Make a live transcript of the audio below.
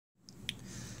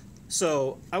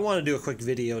So I want to do a quick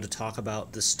video to talk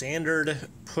about the standard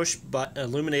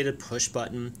illuminated push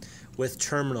button with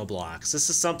terminal blocks. This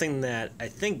is something that I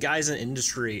think guys in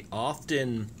industry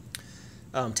often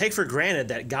take for granted,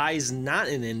 that guys not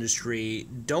in industry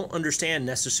don't understand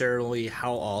necessarily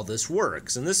how all this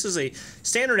works. And this is a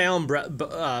standard Allen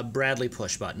Bradley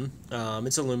push button.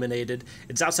 It's illuminated.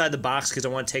 It's outside the box because I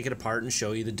want to take it apart and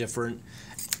show you the different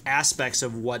aspects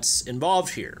of what's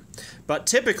involved here. But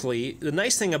typically, the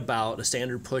nice thing about a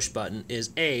standard push button is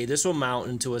this will mount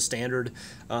into a standard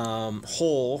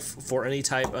hole for any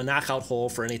type, a knockout hole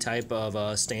for any type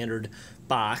of standard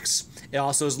box. It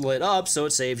also is lit up, so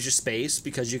it saves you space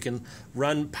because you can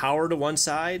run power to one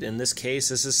side. In this case,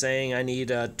 this is saying I need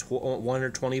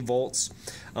 120 volts.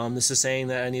 This is saying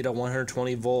that I need a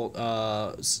 120 volt.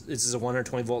 This is a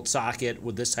 120 volt socket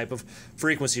with this type of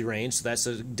frequency range. So that's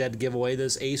a dead giveaway.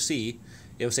 This AC.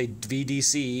 It would say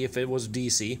VDC if it was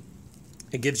DC.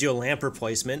 It gives you a lamp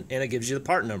replacement, and it gives you the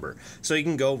part number. So you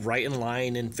can go right in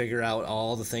line and figure out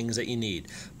all the things that you need.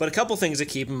 But a couple things to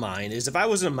keep in mind is if I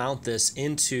was to mount this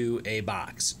into a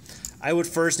box, I would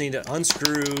first need to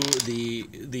unscrew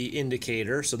the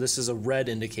indicator. So this is a red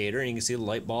indicator, and you can see the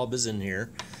light bulb is in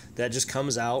here. That just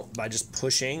comes out by just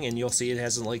pushing, and you'll see it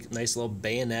has a nice little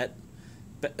bayonet,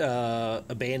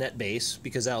 a bayonet base,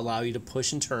 because that'll allow you to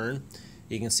push and turn.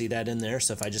 You can see that in there.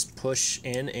 So if I just push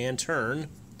in and turn,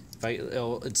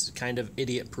 it's kind of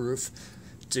idiot-proof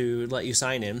to let you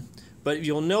sign in. But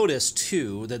you'll notice,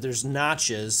 too, that there's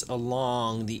notches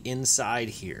along the inside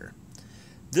here.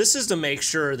 This is to make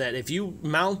sure that if you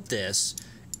mount this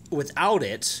without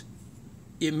it,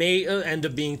 it may end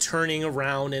up being turning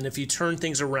around, and if you turn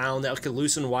things around, that could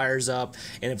loosen wires up.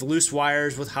 And if loose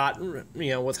wires with hot,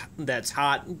 that's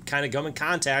hot, kind of come in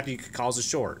contact, you could cause a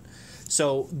short.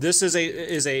 So this is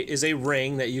a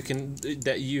ring that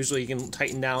usually you can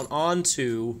tighten down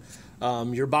onto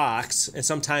your box, and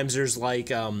sometimes there's like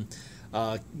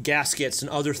gaskets and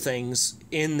other things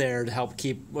in there to help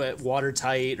keep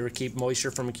watertight or keep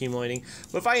moisture from accumulating.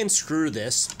 But if I unscrew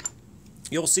this,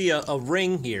 you'll see a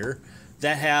ring here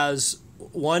that has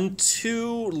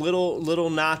two little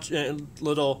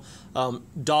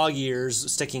dog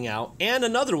ears sticking out, and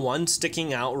another one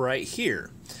sticking out right here.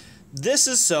 This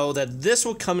is so that this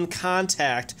will come in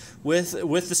contact with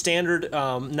the standard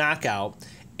knockout,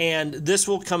 and this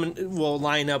will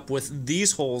line up with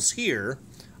these holes here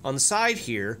on the side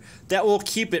here that will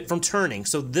keep it from turning.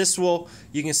 So this will,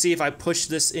 you can see if I push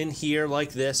this in here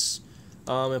like this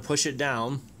and push it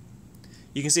down,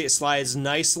 you can see it slides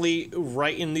nicely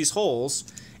right in these holes,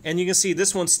 and you can see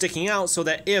this one sticking out so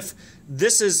that if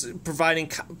this is providing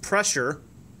pressure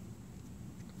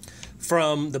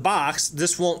from the box,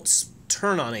 this won't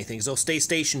turn on anything, so it'll stay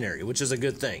stationary, which is a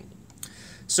good thing.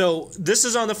 So this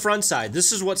is on the front side.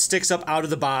 This is what sticks up out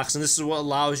of the box, and this is what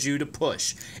allows you to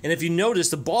push. And if you notice,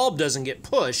 the bulb doesn't get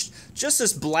pushed, just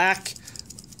this black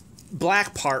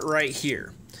part right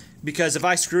here. Because if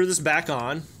I screw this back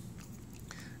on,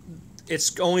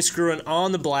 it's only screwing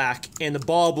on the black, and the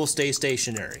bulb will stay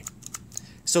stationary.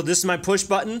 So this is my push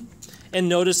button, and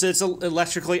notice it's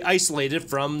electrically isolated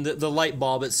from the light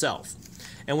bulb itself.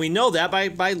 And we know that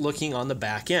by looking on the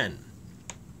back end.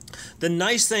 The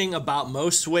nice thing about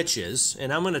most switches,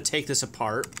 and I'm going to take this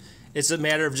apart, it's a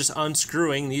matter of just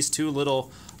unscrewing these two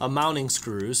little mounting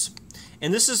screws.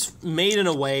 And this is made in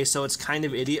a way so it's kind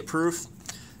of idiot-proof.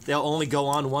 They'll only go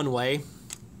on one way.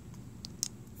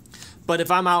 But if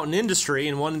I'm out in industry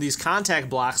and one of these contact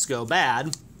blocks go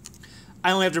bad,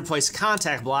 I only have to replace a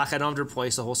contact block. I don't have to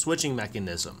replace the whole switching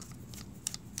mechanism.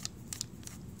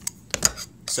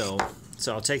 So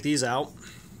I'll take these out.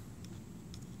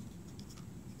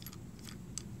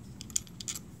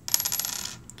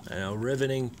 And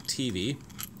riveting TV.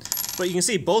 But you can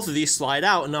see both of these slide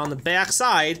out, and on the back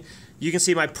side, you can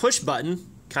see my push button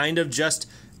kind of just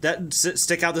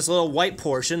stick out this little white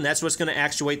portion. That's what's going to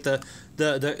actuate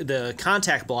the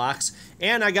contact blocks.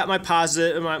 And I got my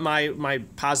positive, my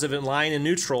positive line and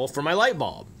neutral for my light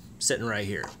bulb sitting right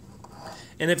here.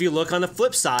 And if you look on the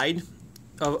flip side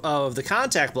of the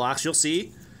contact blocks, you'll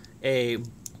see a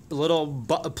little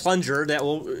plunger that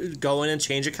will go in and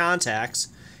change the contacts,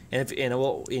 and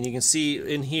you can see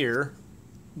in here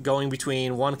going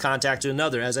between one contact to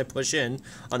another as I push in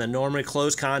on the normally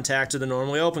closed contact to the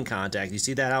normally open contact. You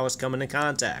see that how it's coming in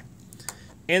contact.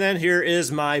 And then here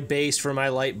is my base for my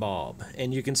light bulb,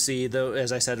 and you can see,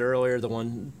 as I said earlier, the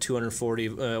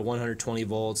 120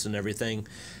 volts and everything.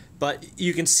 But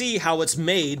you can see how it's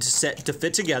made to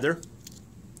fit together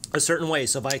a certain way.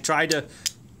 So if I try to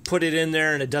put it in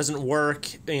there and it doesn't work,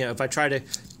 if I try to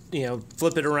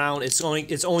flip it around, it's only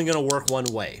going to work one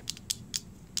way.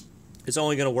 it's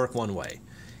only going to work one way.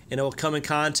 And it will come in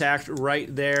contact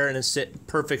right there and sit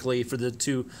perfectly for the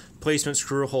 2 placement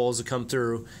screw holes to come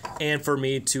through and for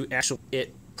me to actually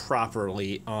it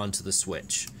properly onto the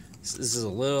switch. This is a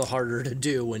little harder to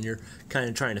do when you're kind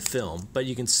of trying to film, but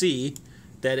you can see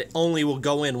that it only will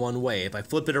go in one way. If I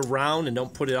flip it around and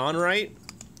don't put it on right,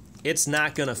 it's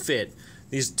not going to fit.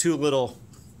 These 2 little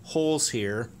holes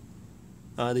here,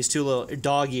 these 2 little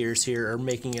dog ears here are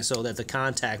making it so that the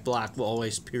contact block will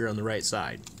always appear on the right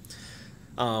side.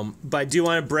 But I do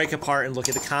want to break apart and look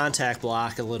at the contact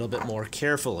block a little bit more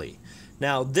carefully.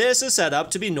 Now, this is set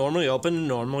up to be normally open and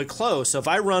normally closed. So if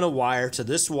I run a wire to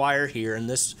this wire here and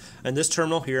this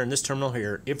terminal here and this terminal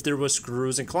here, if there was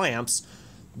screws and clamps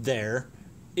there,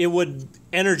 it would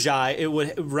energize, it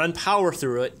would run power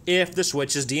through it if the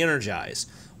switch is de-energized.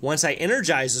 Once I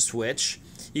energize the switch,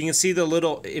 you can see the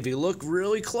little, if you look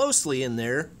really closely in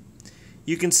there,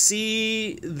 you can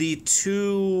see the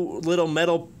 2 little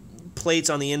metal plates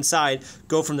on the inside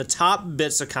go from the top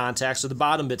bits of contacts to the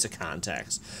bottom bits of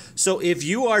contacts. So if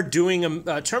you are doing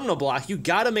a terminal block, you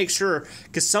got to make sure,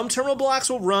 because some terminal blocks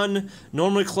will run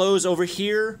normally closed over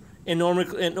here and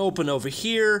normally and open over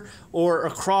here or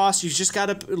across. You just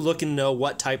got to look and know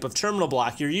what type of terminal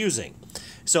block you're using.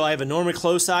 So I have a normally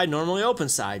closed side, normally open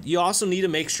side. You also need to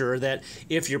make sure that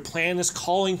if your plan is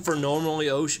calling for normally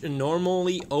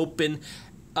open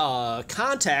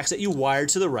contacts, that you wire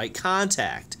to the right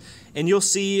contact. And you'll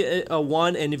see a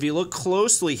 1, and if you look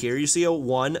closely here, you see a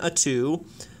 1, a 2,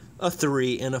 a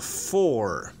 3, and a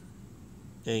 4.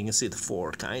 And you can see the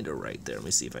 4 kind of right there. Let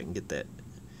me see if I can get that.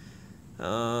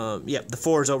 Yep, the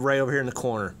 4 is right over here in the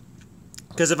corner.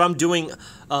 Because if I'm doing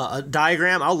a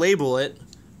diagram, I'll label it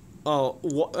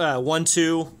 1,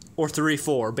 2, or 3,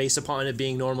 4, based upon it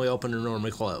being normally open or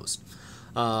normally closed.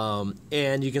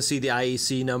 And you can see the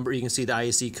IEC number, you can see the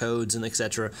IEC codes and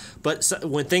etc. But so,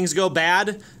 when things go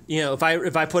bad, you know, if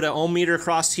I put an ohm meter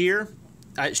across here,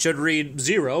 it should read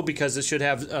 0 because it should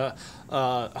have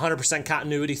 100%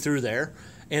 continuity through there.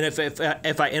 And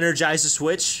if I energize the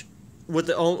switch with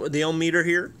the ohm meter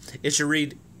here, it should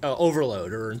read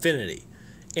overload or infinity.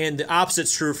 And the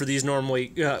opposite's true for these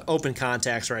normally open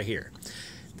contacts right here.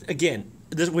 Again,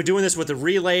 we're doing this with a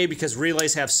relay because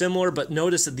relays have similar, but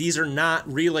notice that these are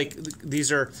not relay. These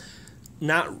are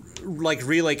not like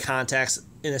relay contacts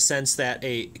in a sense that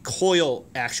a coil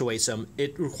actuates them.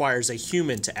 It requires a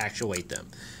human to actuate them.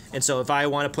 And so if I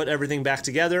want to put everything back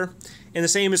together, and the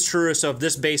same is true. So if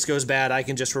this base goes bad, I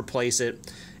can just replace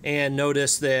it. And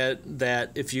notice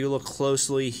that if you look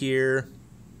closely here,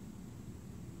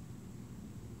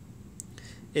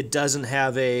 it doesn't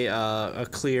have a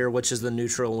clear, which is the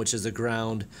neutral and which is the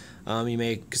ground. You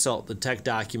may consult the tech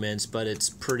documents, but it's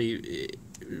pretty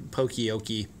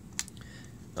pokey-okey,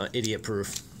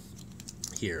 idiot-proof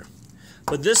here.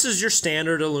 But this is your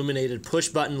standard illuminated push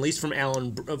button, at least from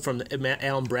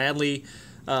Allen Bradley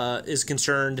is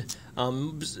concerned.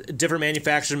 Different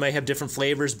manufacturers may have different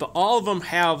flavors, but all of them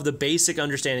have the basic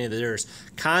understanding that there's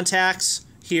contacts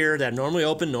here that are normally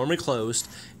open, normally closed.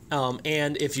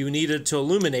 And if you needed to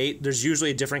illuminate, there's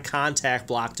usually a different contact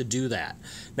block to do that.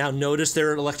 Now notice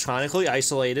they're electronically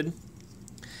isolated.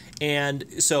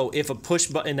 And so if a push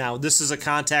button, now this is a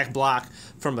contact block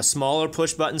from a smaller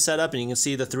push button setup, and you can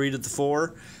see the 3 to the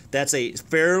 4. That's a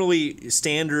fairly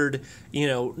standard,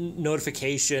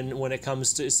 notification when it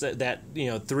comes to that,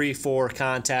 3, 4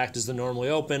 contact is the normally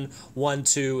open, 1,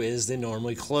 2 is the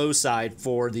normally closed side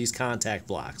for these contact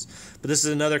blocks. But this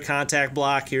is another contact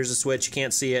block. Here's a switch. You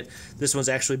can't see it. This one's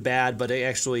actually bad, but it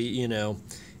actually,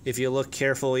 if you look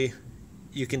carefully,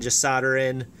 you can just solder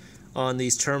in on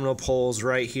these terminal poles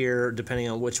right here, depending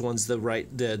on which one's the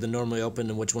normally open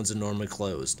and which one's the normally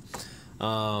closed.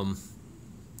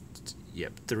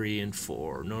 Yep, 3 and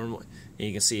 4 normally, and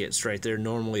you can see it's right there,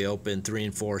 normally open 3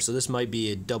 and 4. So this might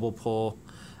be a double pole.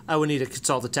 I would need to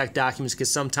consult the tech documents because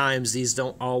sometimes these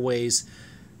don't always.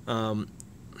 I'm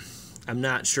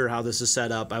not sure how this is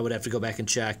set up. I would have to go back and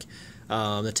check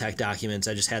the tech documents.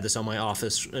 I just had this on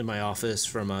in my office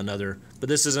from another. But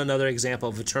this is another example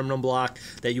of a terminal block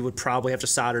that you would probably have to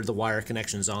solder the wire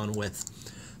connections on with.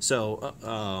 So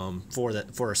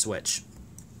for a switch.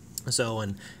 So,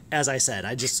 and as I said,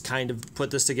 I just kind of put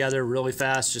this together really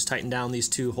fast, just tighten down these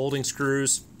 2 holding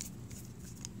screws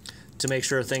to make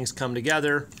sure things come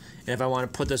together. And if I want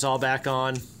to put this all back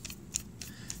on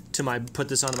put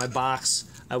this onto my box,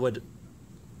 I would,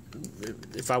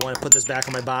 if I want to put this back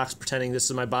on my box, pretending this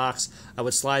is my box, I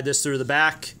would slide this through the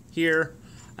back here.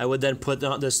 I would then put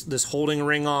this holding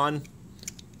ring on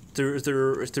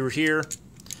through here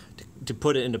to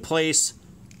put it into place.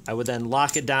 I would then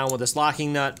lock it down with this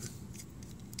locking nut.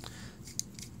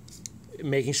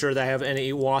 making sure that I have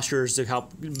any washers to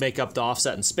help make up the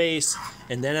offset in space,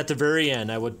 and then at the very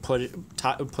end I would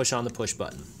push on the push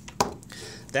button.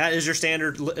 That is your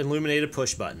standard illuminated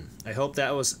push button. I hope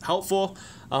that was helpful,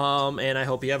 and I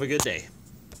hope you have a good day.